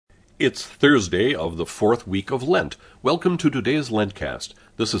It's Thursday of the fourth week of Lent. Welcome to today's LENTCAzT.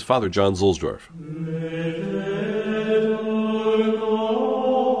 This is Father John Zuhlsdorf.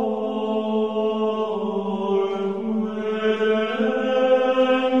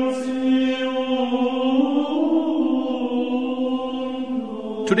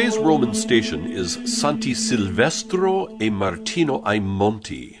 Today's Roman station is Santi Silvestro e Martino ai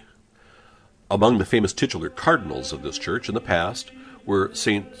Monti. Among the famous titular cardinals of this church in the past were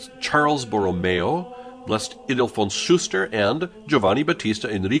St. Charles Borromeo, Blessed Ildefonso Schuster, and Giovanni Battista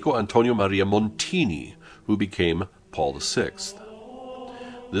Enrico Antonio Maria Montini, who became Paul VI.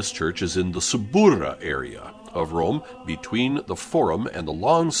 This church is in the Suburra area of Rome, between the Forum and the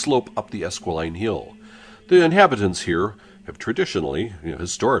long slope up the Esquiline Hill. The inhabitants here have traditionally,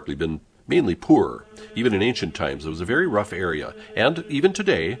 historically, been mainly poor. Even in ancient times, it was a very rough area. And even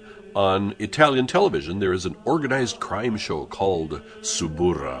today, on Italian television, there is an organized crime show called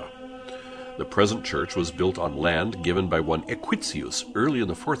Suburra. The present church was built on land given by one Equitius early in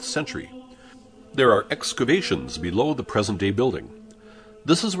the 4th century. There are excavations below the present-day building.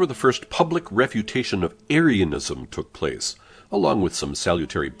 This is where the first public refutation of Arianism took place, along with some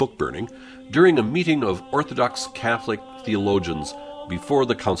salutary book-burning, during a meeting of Orthodox Catholic theologians before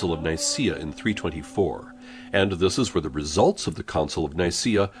the Council of Nicaea in 324. And this is where the results of the Council of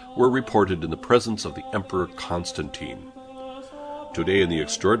Nicaea were reported in the presence of the Emperor Constantine. Today, in the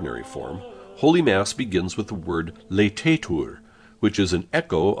extraordinary form, Holy Mass begins with the word laetetur, which is an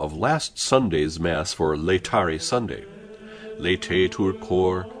echo of last Sunday's Mass for Laetare Sunday. Laetetur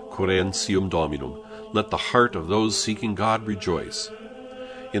cor corentium Dominum, let the heart of those seeking God rejoice.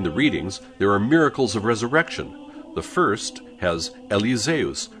 In the readings, there are miracles of resurrection. The first has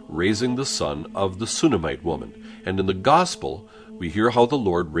Eliseus raising the son of the Sunamite woman, and in the Gospel we hear how the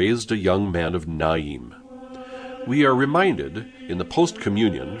Lord raised a young man of Naim. We are reminded in the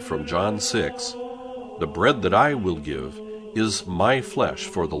post-communion from John 6, the bread that I will give is my flesh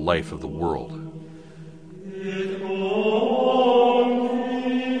for the life of the world.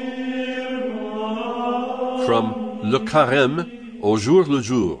 From Le Carême au jour le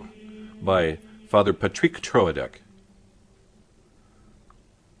jour by Father Patrick Troadec.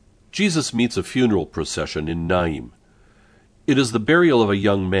 Jesus meets a funeral procession in Naim. It is the burial of a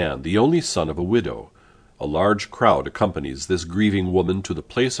young man, the only son of a widow. A large crowd accompanies this grieving woman to the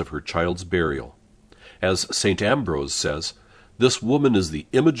place of her child's burial. As St. Ambrose says, this woman is the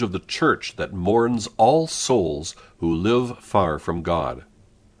image of the church that mourns all souls who live far from God.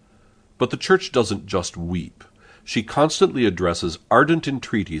 But the church doesn't just weep. She constantly addresses ardent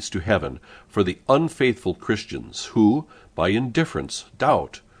entreaties to heaven for the unfaithful Christians who, by indifference,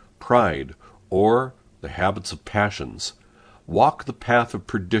 doubt, pride, or the habits of passions, walk the path of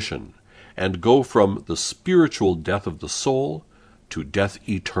perdition and go from the spiritual death of the soul to death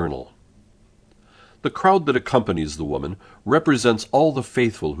eternal. The crowd that accompanies the woman represents all the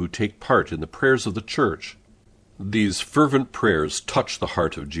faithful who take part in the prayers of the church. These fervent prayers touch the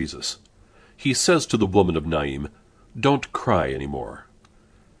heart of Jesus. He says to the woman of Naim, "Don't cry any more."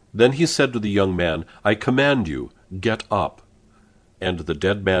 Then he said to the young man, "I command you, get up." And the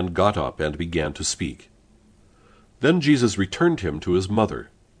dead man got up and began to speak. Then Jesus returned him to his mother.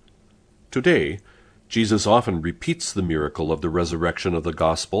 Today, Jesus often repeats the miracle of the resurrection of the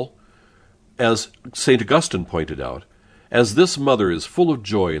gospel. As St. Augustine pointed out, as this mother is full of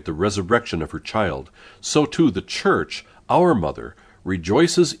joy at the resurrection of her child, so too the church, our mother,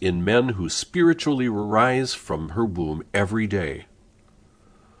 rejoices in men who spiritually rise from her womb every day.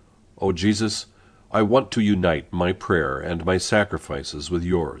 O Jesus, I want to unite my prayer and my sacrifices with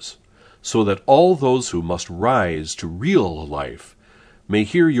yours, so that all those who must rise to real life may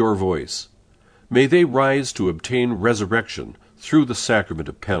hear your voice. May they rise to obtain resurrection through the sacrament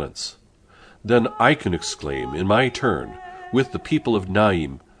of penance. Then I can exclaim in my turn, with the people of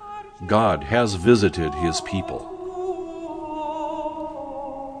Naim, God has visited his people.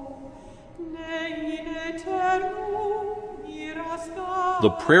 The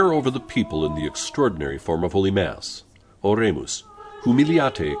prayer over the people in the extraordinary form of Holy Mass. Oremus,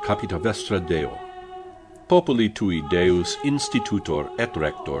 humiliate capita vestra Deo. Populi tui Deus institutor et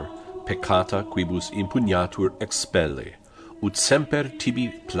rector, peccata quibus impugnatur expelle, ut semper tibi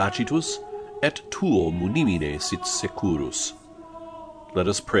placitus, et tuo munimine sit securus. Let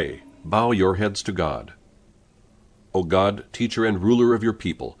us pray. Bow your heads to God. O God, teacher and ruler of your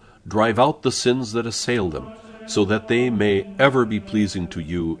people, drive out the sins that assail them, so that they may ever be pleasing to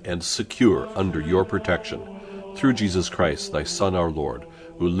you and secure under your protection. Through Jesus Christ, thy Son, our Lord,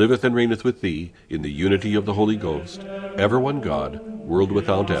 who liveth and reigneth with thee in the unity of the Holy Ghost, ever one God, world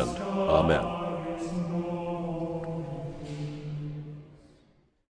without end. Amen.